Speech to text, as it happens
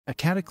A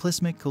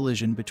cataclysmic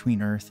collision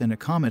between Earth and a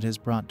comet has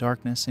brought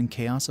darkness and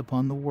chaos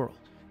upon the world.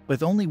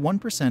 With only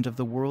 1% of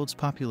the world's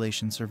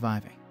population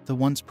surviving, the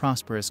once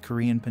prosperous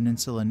Korean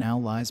peninsula now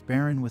lies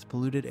barren with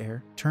polluted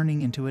air,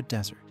 turning into a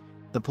desert.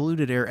 The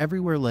polluted air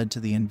everywhere led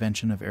to the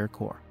invention of air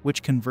core,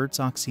 which converts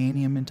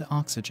oxyanium into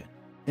oxygen.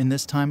 In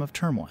this time of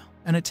turmoil,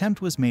 an attempt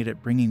was made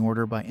at bringing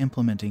order by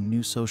implementing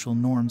new social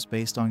norms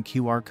based on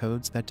QR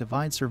codes that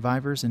divide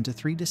survivors into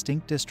 3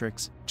 distinct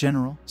districts: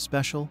 General,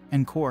 Special,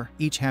 and Core,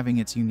 each having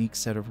its unique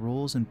set of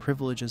rules and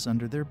privileges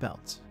under their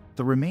belts.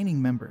 The remaining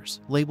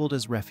members, labeled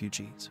as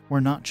refugees,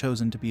 were not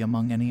chosen to be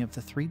among any of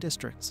the 3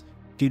 districts.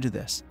 Due to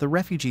this, the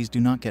refugees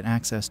do not get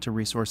access to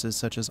resources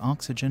such as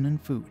oxygen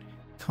and food.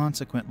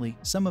 Consequently,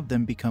 some of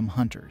them become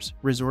hunters,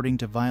 resorting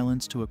to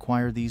violence to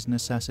acquire these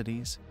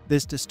necessities.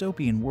 This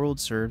dystopian world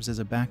serves as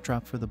a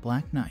backdrop for the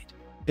Black Knight.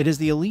 It is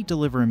the elite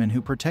deliverymen who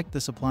protect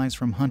the supplies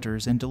from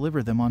hunters and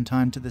deliver them on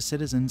time to the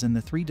citizens in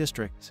the 3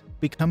 districts.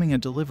 Becoming a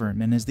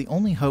deliveryman is the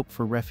only hope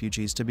for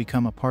refugees to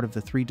become a part of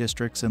the 3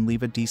 districts and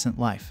leave a decent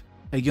life.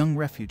 A young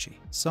refugee,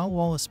 Sa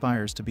Wol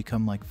aspires to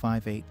become like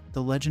 5-8,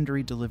 the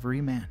legendary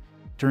delivery man.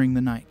 During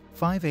the night,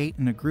 5-8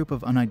 and a group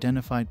of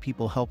unidentified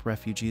people help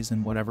refugees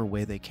in whatever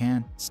way they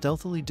can,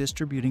 stealthily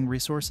distributing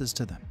resources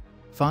to them.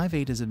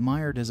 5-8 is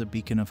admired as a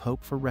beacon of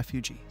hope for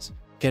refugees.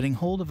 Getting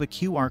hold of a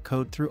QR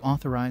code through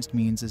authorized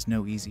means is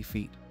no easy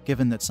feat,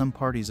 given that some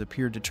parties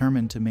appear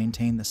determined to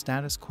maintain the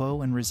status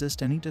quo and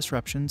resist any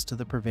disruptions to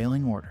the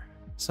prevailing order.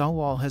 Sa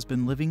Wol has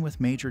been living with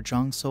Major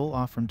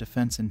Seol A from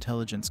Defense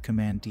Intelligence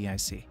Command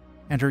DIC,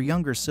 and her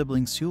younger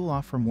sibling Seol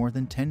A for more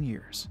than 10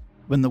 years.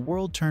 When the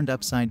world turned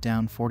upside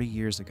down 40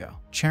 years ago,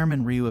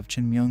 Chairman Ryu of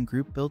Chinmyeong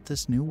Group built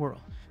this new world.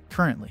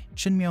 Currently,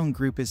 Chinmyeong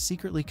Group is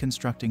secretly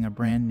constructing a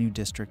brand new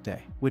District A,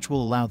 which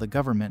will allow the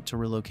government to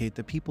relocate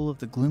the people of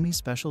the gloomy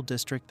special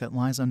district that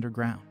lies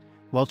underground.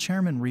 While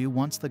Chairman Ryu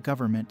wants the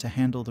government to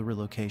handle the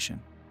relocation,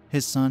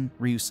 his son,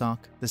 Ryu Seok,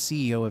 the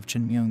CEO of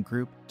Chinmyeong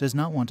Group, does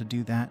not want to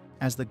do that,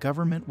 as the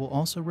government will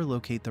also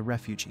relocate the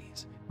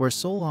refugees, where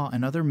Seol A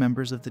and other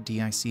members of the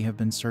DIC have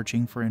been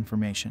searching for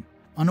information,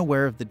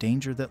 unaware of the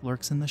danger that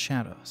lurks in the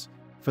shadows.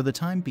 For the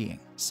time being,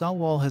 Sa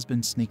Wol has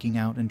been sneaking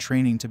out and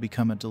training to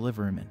become a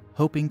deliveryman,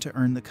 hoping to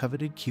earn the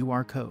coveted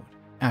QR code.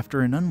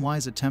 After an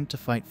unwise attempt to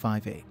fight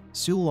 5-8,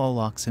 Seol A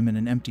locks him in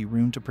an empty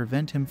room to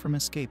prevent him from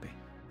escaping.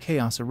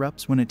 Chaos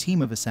erupts when a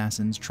team of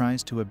assassins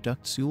tries to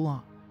abduct Seol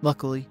A.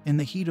 Luckily, in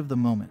the heat of the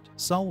moment,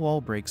 Sa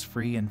Wol breaks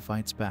free and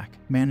fights back,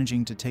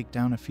 managing to take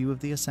down a few of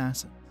the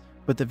assassins.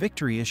 But the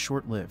victory is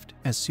short-lived,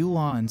 as Seol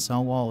A and Sa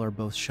Wol are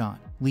both shot,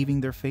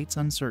 leaving their fates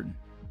uncertain.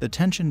 The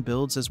tension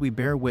builds as we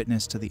bear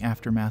witness to the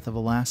aftermath of a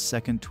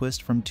last-second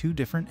twist from 2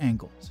 different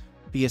angles.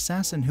 The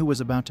assassin who was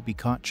about to be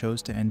caught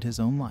chose to end his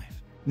own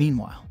life.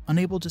 Meanwhile,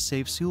 unable to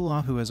save Seol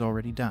A, who has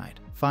already died,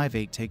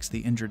 5-8 takes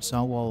the injured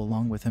Sa Wol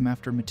along with him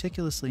after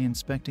meticulously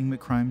inspecting the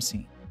crime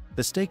scene.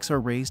 The stakes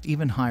are raised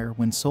even higher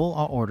when Seol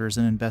A orders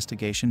an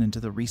investigation into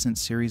the recent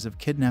series of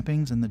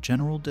kidnappings in the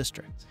General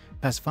District.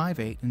 As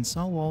 5-8 and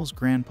Sa Wol's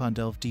grandpa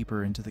delve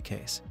deeper into the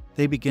case,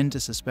 they begin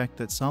to suspect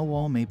that Sa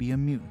Wol may be a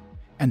mutant,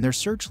 and their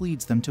search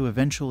leads them to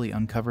eventually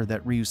uncover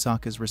that Ryu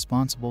Seok is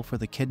responsible for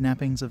the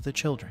kidnappings of the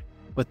children.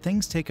 But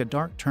things take a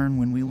dark turn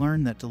when we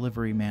learn that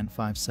delivery man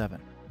 5-7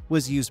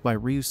 was used by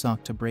Ryu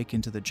Seok to break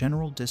into the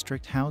General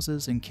District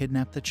houses and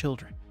kidnap the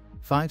children.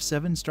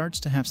 5-7 starts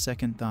to have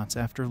second thoughts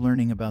after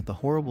learning about the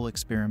horrible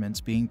experiments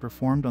being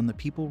performed on the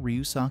people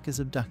Ryu Seok is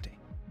abducting.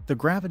 The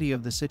gravity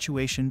of the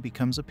situation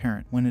becomes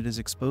apparent when it is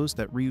exposed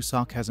that Ryu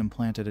Seok has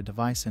implanted a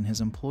device in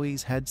his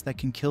employees' heads that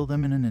can kill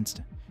them in an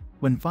instant.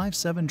 When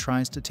 5-7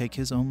 tries to take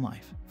his own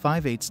life,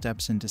 5-8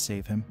 steps in to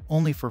save him,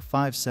 only for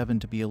 5-7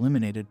 to be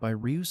eliminated by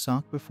Ryu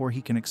Seok before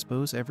he can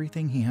expose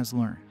everything he has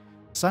learned.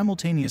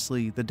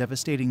 Simultaneously, the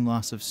devastating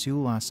loss of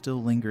Seol A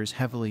still lingers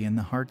heavily in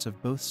the hearts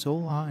of both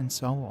Seol A and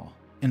Sa Wol.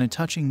 In a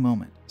touching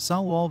moment, Sa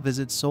Wol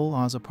visits Seol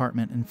A's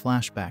apartment and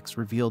flashbacks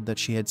revealed that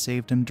she had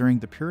saved him during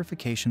the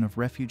purification of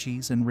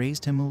refugees and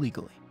raised him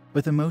illegally.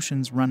 With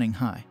emotions running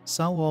high,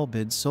 Sa Wol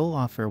bids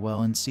Seol A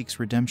farewell and seeks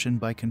redemption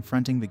by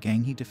confronting the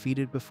gang he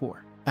defeated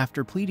before,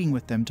 after pleading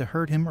with them to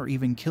hurt him or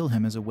even kill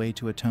him as a way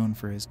to atone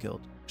for his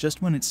guilt.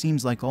 Just when it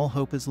seems like all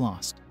hope is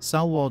lost,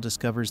 Sa Wol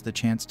discovers the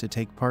chance to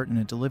take part in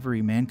a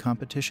delivery man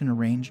competition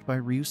arranged by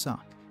Ryu Seok.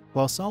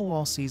 While Sa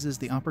Wol seizes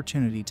the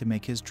opportunity to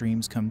make his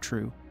dreams come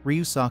true,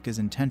 Ryu Seok is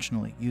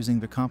intentionally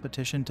using the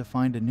competition to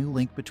find a new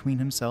link between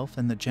himself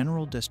and the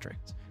General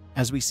District.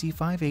 As we see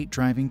 5-8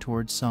 driving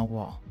towards Sa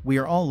Wol, we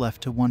are all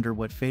left to wonder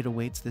what fate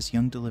awaits this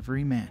young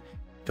delivery man.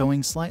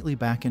 Going slightly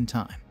back in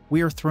time,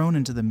 we are thrown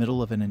into the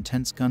middle of an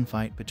intense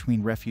gunfight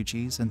between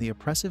refugees and the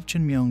oppressive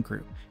Chinmyeong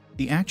Group.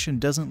 The action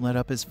doesn't let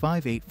up as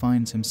 5-8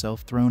 finds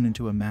himself thrown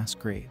into a mass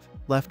grave,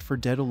 left for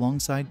dead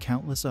alongside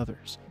countless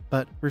others.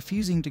 But,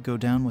 refusing to go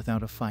down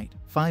without a fight,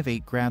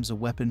 5-8 grabs a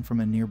weapon from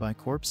a nearby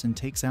corpse and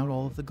takes out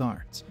all of the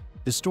guards.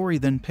 The story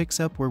then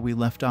picks up where we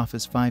left off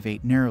as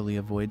 5-8 narrowly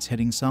avoids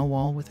hitting Sa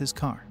Wol with his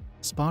car.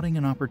 Spotting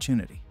an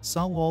opportunity,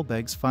 Sa Wol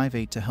begs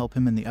 5-8 to help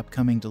him in the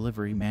upcoming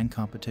delivery man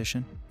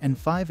competition, and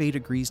 5-8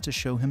 agrees to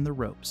show him the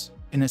ropes.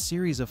 In a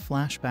series of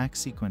flashback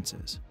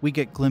sequences, we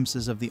get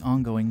glimpses of the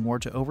ongoing war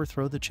to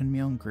overthrow the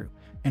Chunmyeong group,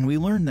 and we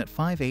learn that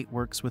 5-8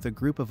 works with a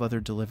group of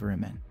other delivery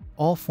men,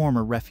 all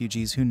former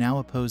refugees who now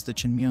oppose the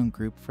Chunmyeong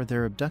group for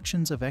their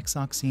abductions of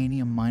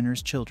ex-Oxyanium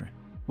minors' children.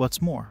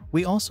 What's more,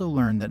 we also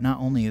learn that not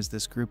only is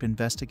this group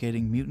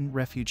investigating mutant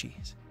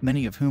refugees,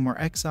 many of whom are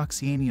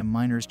ex-Oxyanium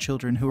minors'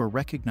 children who are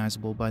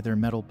recognizable by their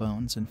metal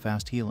bones and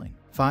fast healing.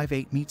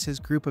 5-8 meets his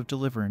group of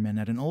deliverymen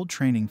at an old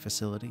training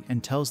facility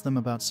and tells them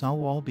about Sa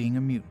Wol being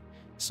a mutant.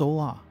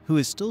 Seol A, who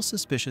is still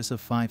suspicious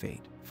of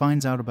 5-8,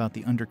 finds out about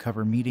the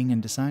undercover meeting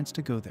and decides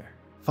to go there.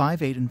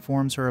 5-8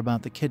 informs her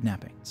about the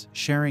kidnappings,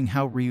 sharing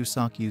how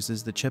Ryu-sok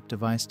uses the chip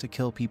device to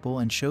kill people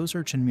and shows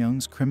her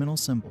Chunmyeong's criminal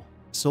symbol.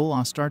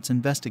 Seol A starts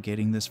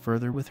investigating this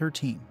further with her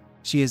team.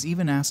 She is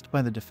even asked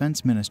by the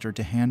defense minister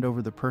to hand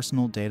over the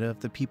personal data of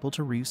the people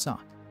to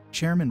Ryu-sok.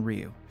 Chairman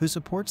Ryu, who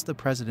supports the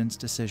president's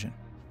decision,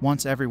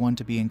 wants everyone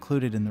to be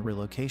included in the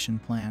relocation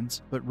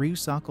plans, but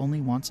Ryu-sok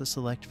only wants a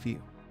select few.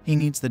 He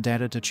needs the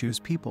data to choose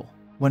people.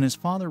 When his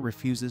father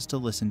refuses to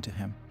listen to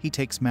him, he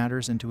takes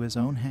matters into his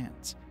own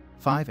hands.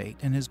 5-8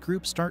 and his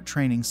group start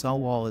training Sa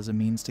Wol as a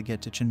means to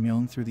get to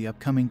Chunmyeong through the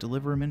upcoming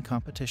deliveryman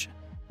competition.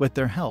 With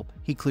their help,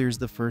 he clears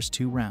the first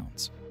 2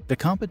 rounds. The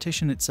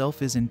competition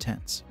itself is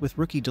intense, with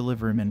rookie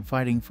deliverymen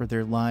fighting for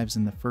their lives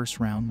in the first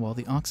round while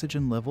the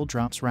oxygen level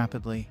drops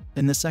rapidly.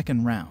 In the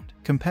second round,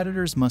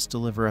 competitors must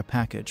deliver a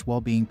package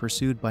while being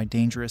pursued by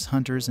dangerous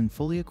hunters in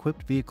fully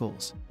equipped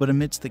vehicles. But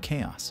amidst the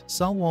chaos,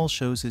 Sa Wol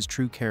shows his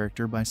true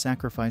character by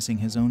sacrificing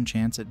his own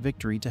chance at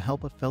victory to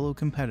help a fellow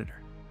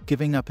competitor,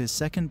 giving up his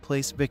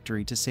second-place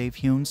victory to save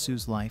Heon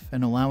Su's life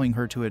and allowing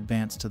her to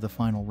advance to the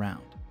final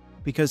round.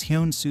 Because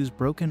Heon Su's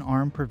broken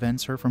arm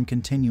prevents her from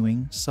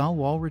continuing, Sa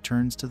Wol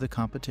returns to the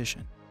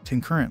competition.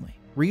 Concurrently,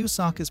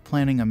 Ryu-sok is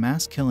planning a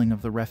mass killing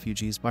of the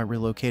refugees by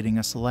relocating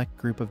a select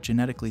group of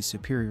genetically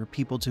superior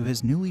people to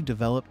his newly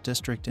developed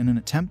district in an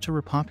attempt to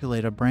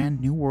repopulate a brand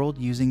new world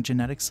using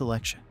genetic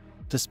selection.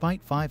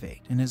 Despite 5-8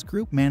 and his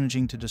group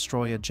managing to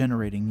destroy a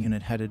generating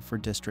unit headed for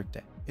District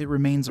A, it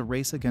remains a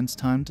race against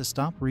time to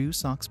stop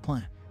Ryu-sok's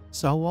plan.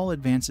 Sa Wol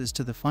advances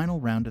to the final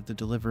round of the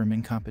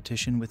deliveryman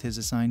competition with his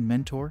assigned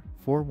mentor,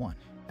 4-1.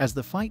 As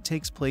the fight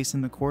takes place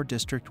in the core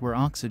district where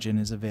oxygen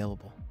is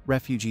available,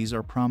 refugees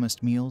are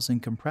promised meals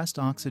and compressed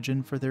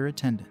oxygen for their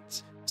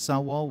attendance.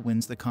 Sa Wol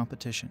wins the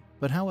competition,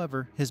 but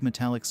however, his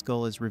metallic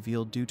skull is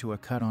revealed due to a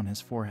cut on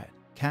his forehead,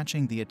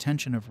 catching the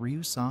attention of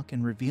Ryu-sok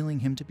and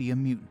revealing him to be a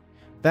mutant.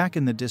 Back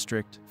in the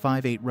district,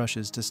 5-8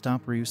 rushes to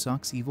stop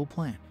Ryu-sok's evil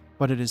plan,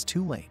 but it is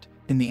too late.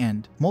 In the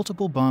end,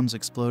 multiple bombs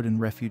explode in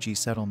refugee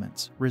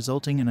settlements,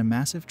 resulting in a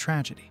massive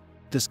tragedy.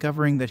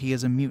 Discovering that he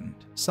is a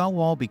mutant, Sa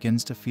Wol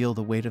begins to feel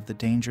the weight of the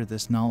danger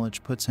this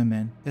knowledge puts him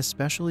in,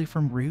 especially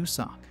from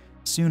Ryu-sok.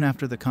 Soon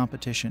after the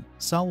competition,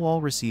 Sa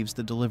Wol receives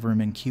the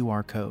deliveryman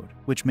QR code,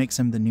 which makes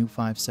him the new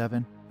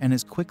 5-7, and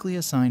is quickly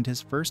assigned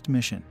his first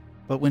mission.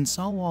 But when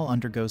Sa Wol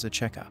undergoes a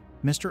checkup,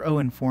 Mr. O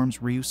informs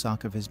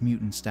Ryu-sok of his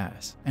mutant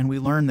status, and we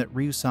learn that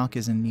Ryu-sok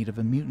is in need of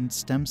a mutant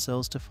stem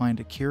cells to find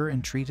a cure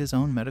and treat his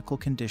own medical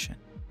condition.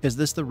 Is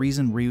this the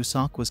reason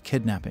Ryu-sok was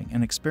kidnapping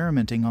and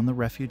experimenting on the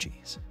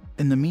refugees?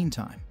 In the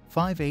meantime,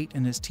 5-8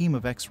 and his team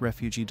of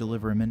ex-refugee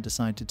deliverymen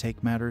decide to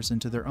take matters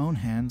into their own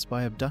hands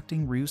by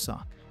abducting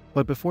Ryu-sok.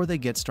 But before they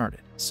get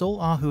started,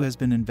 Seol A, who has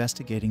been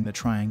investigating the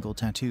triangle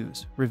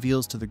tattoos,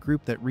 reveals to the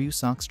group that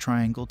Ryu-sok's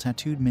triangle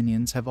tattooed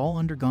minions have all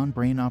undergone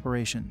brain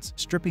operations,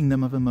 stripping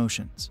them of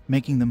emotions,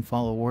 making them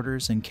follow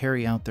orders and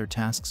carry out their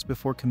tasks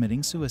before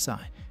committing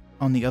suicide.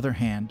 On the other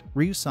hand,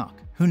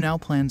 Ryu-sok, who now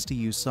plans to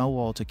use Sa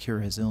Wol to cure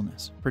his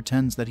illness,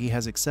 pretends that he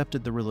has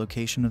accepted the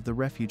relocation of the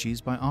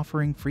refugees by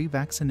offering free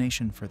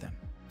vaccination for them.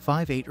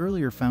 5-8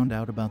 earlier found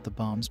out about the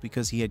bombs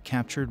because he had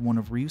captured one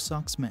of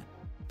Ryu-sok's men.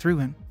 Through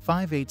him,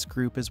 5-8's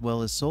group as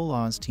well as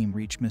Seol A's team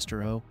reach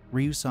Mr. O,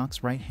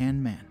 Ryu-sok's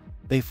right-hand man.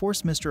 They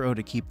force Mr. O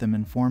to keep them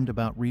informed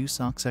about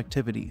Ryu-sok's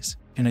activities.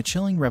 In a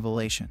chilling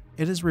revelation,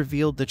 it is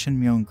revealed the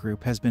Chunmyeong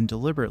group has been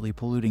deliberately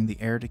polluting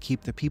the air to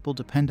keep the people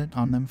dependent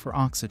on them for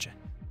oxygen.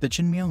 The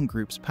Chunmyeong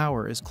group's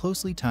power is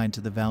closely tied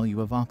to the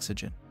value of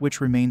oxygen, which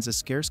remains a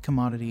scarce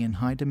commodity in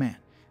high demand.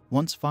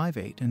 Once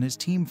 5-8 and his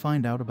team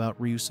find out about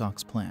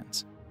Ryu-sok's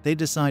plans, they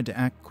decide to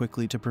act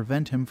quickly to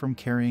prevent him from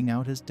carrying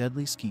out his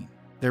deadly scheme.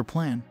 Their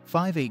plan,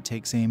 5-8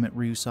 takes aim at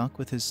Ryu-sok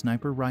with his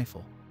sniper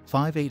rifle.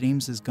 5-8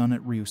 aims his gun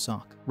at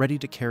Ryu-sok, ready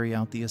to carry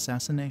out the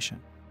assassination.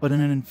 But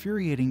in an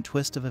infuriating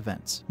twist of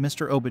events,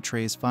 Mr. O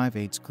betrays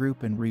 5-8's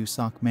group and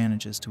Ryu-sok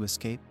manages to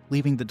escape,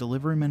 leaving the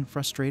deliverymen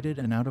frustrated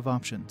and out of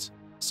options.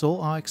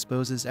 Seol A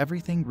exposes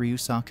everything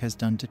Ryu-sok has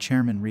done to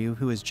Chairman Ryu,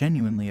 who is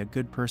genuinely a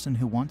good person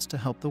who wants to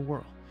help the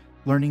world.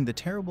 Learning the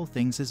terrible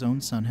things his own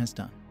son has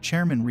done,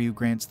 Chairman Ryu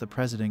grants the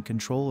president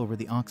control over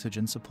the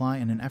oxygen supply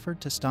in an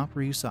effort to stop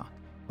Ryu-sok.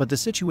 But the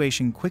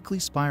situation quickly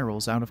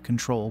spirals out of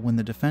control when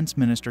the defense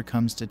minister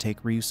comes to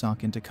take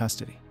Ryu-sok into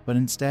custody, but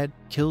instead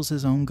kills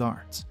his own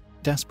guards.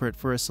 Desperate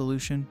for a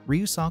solution,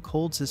 Ryu-sok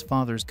holds his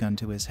father's gun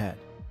to his head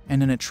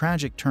And in a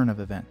tragic turn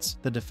of events,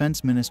 the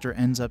defense minister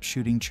ends up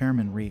shooting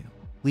Chairman Ryu,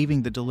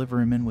 leaving the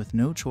deliveryman with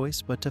no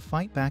choice but to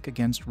fight back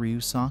against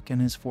Seok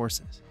and his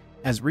forces.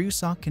 As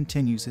Seok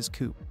continues his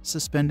coup,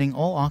 suspending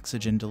all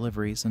oxygen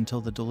deliveries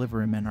until the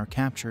deliverymen are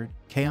captured,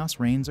 chaos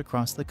reigns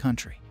across the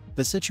country.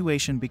 The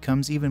situation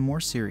becomes even more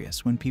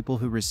serious when people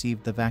who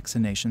received the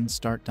vaccinations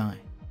start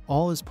dying.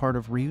 All is part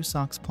of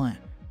Seok's plan.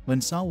 When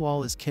Sa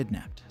Wol is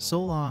kidnapped,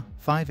 Seol A,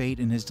 5'8"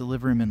 and his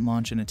deliverymen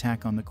launch an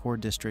attack on the core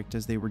district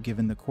as they were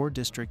given the core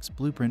district's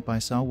blueprint by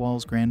Sa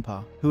Wol's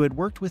grandpa, who had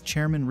worked with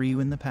Chairman Ryu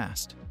in the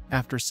past.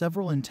 After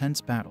several intense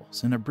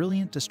battles and a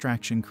brilliant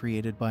distraction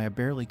created by a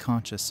barely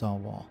conscious Sa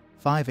Wol,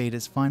 5'8"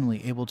 is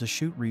finally able to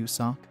shoot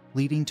Seok,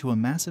 leading to a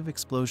massive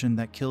explosion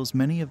that kills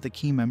many of the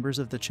key members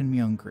of the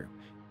Chunmyeong group.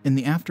 In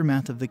the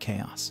aftermath of the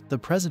chaos, the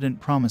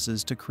president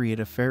promises to create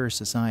a fairer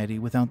society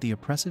without the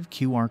oppressive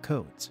QR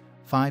codes.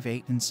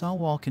 5'8" and Sa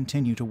Wol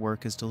continue to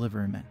work as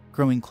deliverymen,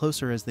 growing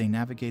closer as they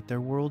navigate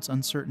their world's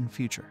uncertain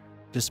future.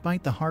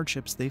 Despite the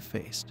hardships they've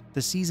faced,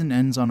 the season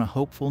ends on a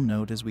hopeful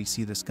note as we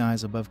see the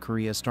skies above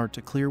Korea start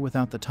to clear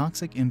without the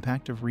toxic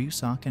impact of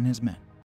Seok and his men.